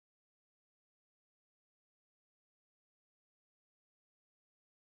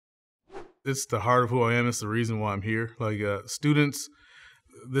It's the heart of who I am. It's the reason why I'm here. Students,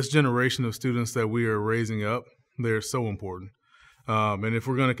 this generation of students that we are raising up, they're so important. And if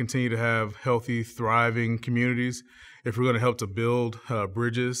we're going to continue to have healthy, thriving communities, if we're going to help to build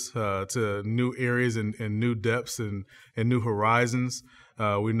bridges to new areas and new depths and new horizons,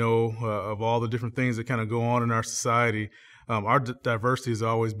 we know of all the different things that kind of go on in our society. Our diversity has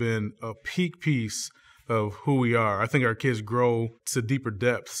always been a peak piece of who we are. I think our kids grow to deeper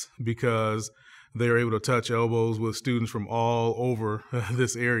depths because they're able to touch elbows with students from all over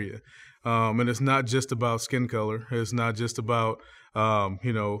this area. And it's not just about skin color. It's not just about,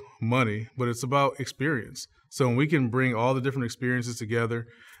 money, but it's about experience. So when we can bring all the different experiences together,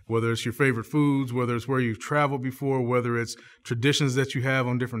 whether it's your favorite foods, whether it's where you've traveled before, whether it's traditions that you have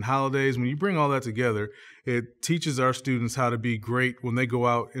on different holidays, when you bring all that together, it teaches our students how to be great when they go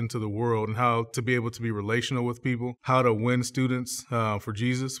out into the world and how to be able to be relational with people, how to win students for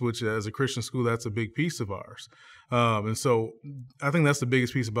Jesus, which as a Christian school, that's a big piece of ours. And so I think that's the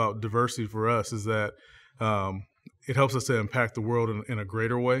biggest piece about diversity for us is that it helps us to impact the world in a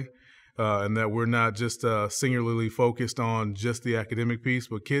greater way. And that we're not just singularly focused on just the academic piece,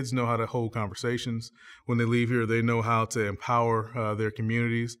 but kids know how to hold conversations. When they leave here, they know how to empower their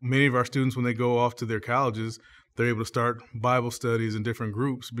communities. Many of our students, when they go off to their colleges, they're able to start Bible studies in different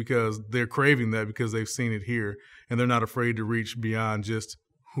groups because they're craving that because they've seen it here, and they're not afraid to reach beyond just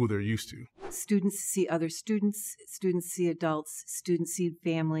who they're used to. Students see other students, students see adults, students see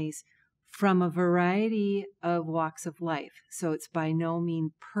families from a variety of walks of life. So it's by no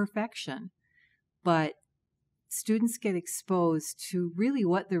means perfection, but students get exposed to really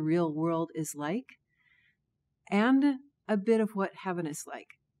what the real world is like and a bit of what heaven is like.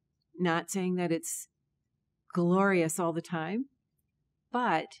 Not saying that it's glorious all the time,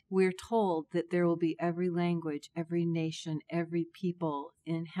 but we're told that there will be every language, every nation, every people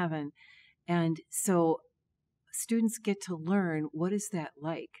in heaven. And so students get to learn, what is that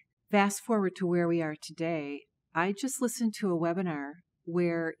like? Fast forward to where we are today. I just listened to a webinar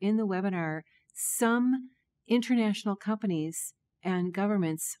where in the webinar, some international companies and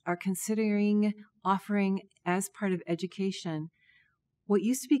governments are considering offering as part of education what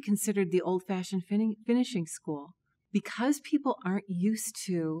used to be considered the old-fashioned finishing school. Because people aren't used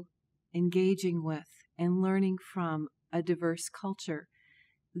to engaging with and learning from a diverse culture,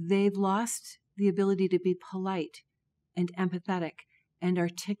 they've lost the ability to be polite and empathetic and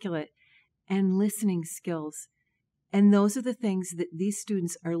articulate and listening skills. And those are the things that these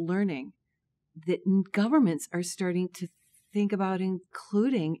students are learning that governments are starting to think about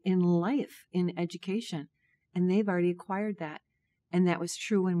including in life, in education. And they've already acquired that. And that was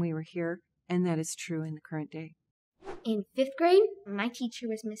true when we were here, and that is true in the current day. In 5th grade, my teacher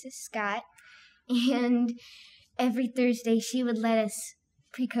was Mrs. Scott, and every Thursday she would let us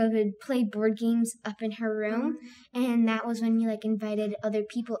pre-COVID play board games up in her room, and that was when we invited other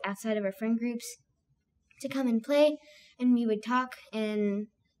people outside of our friend groups to come and play, and we would talk, and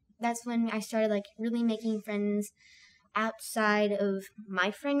that's when I started really making friends outside of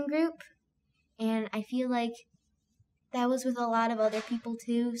my friend group, and I feel like that was with a lot of other people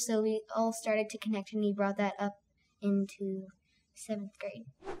too, so we all started to connect, and we brought that up into 7th grade.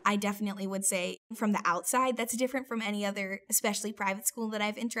 I definitely would say from the outside, that's different from any other, especially private school that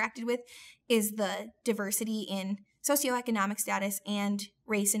I've interacted with, is the diversity in socioeconomic status and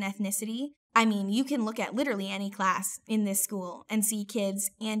race and ethnicity. I mean, you can look at literally any class in this school and see kids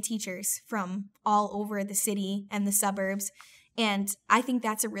and teachers from all over the city and the suburbs. And I think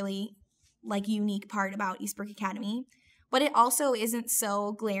that's a really unique part about Eastbrook Academy. But it also isn't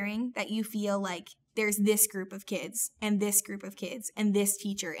so glaring that you feel like there's this group of kids and this group of kids and this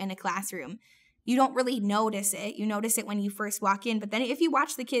teacher in a classroom. You don't really notice it. You notice it when you first walk in. But then if you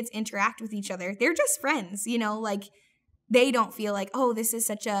watch the kids interact with each other, they're just friends, they don't feel like, oh, this is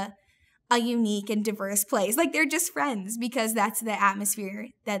such a unique and diverse place. They're just friends because that's the atmosphere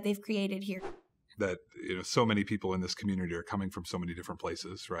that they've created here. That so many people in this community are coming from so many different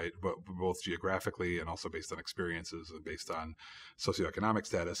places, right? But both geographically and also based on experiences and based on socioeconomic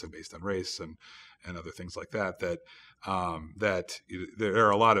status and based on race and other things like that. That there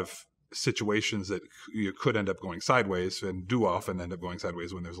are a lot of situations that you could end up going sideways and do often end up going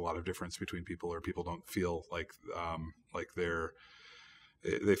sideways when there's a lot of difference between people or people don't feel like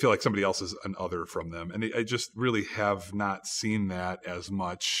they feel like somebody else is an other from them. And I just really have not seen that as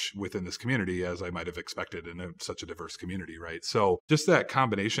much within this community as I might have expected in such a diverse community, right? So just that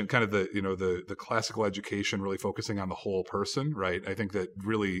combination, kind of the classical education really focusing on the whole person, right? I think that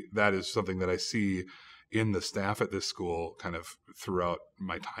really that is something that I see in the staff at this school kind of throughout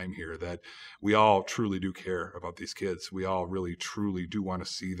my time here, that we all truly do care about these kids. We all really truly do want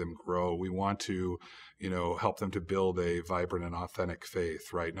to see them grow. We want to, help them to build a vibrant and authentic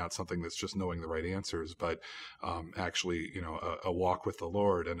faith, right? Not something that's just knowing the right answers, but actually, a walk with the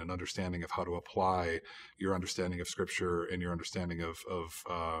Lord and an understanding of how to apply your understanding of Scripture and your understanding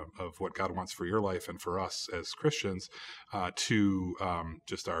of what God wants for your life and for us as Christians to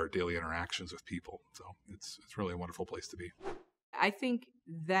just our daily interactions with people. So it's really a wonderful place to be. I think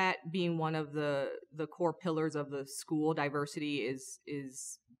that being one of the core pillars of the school, diversity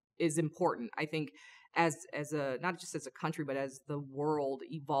is important. I think as a not just as a country, but as the world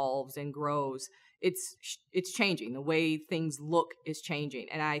evolves and grows, it's changing. The way things look is changing.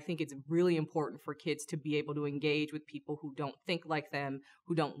 And I think it's really important for kids to be able to engage with people who don't think like them,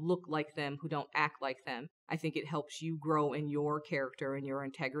 who don't look like them, who don't act like them. I think it helps you grow in your character and your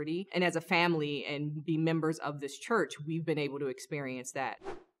integrity. And as a family and be members of this church, we've been able to experience that.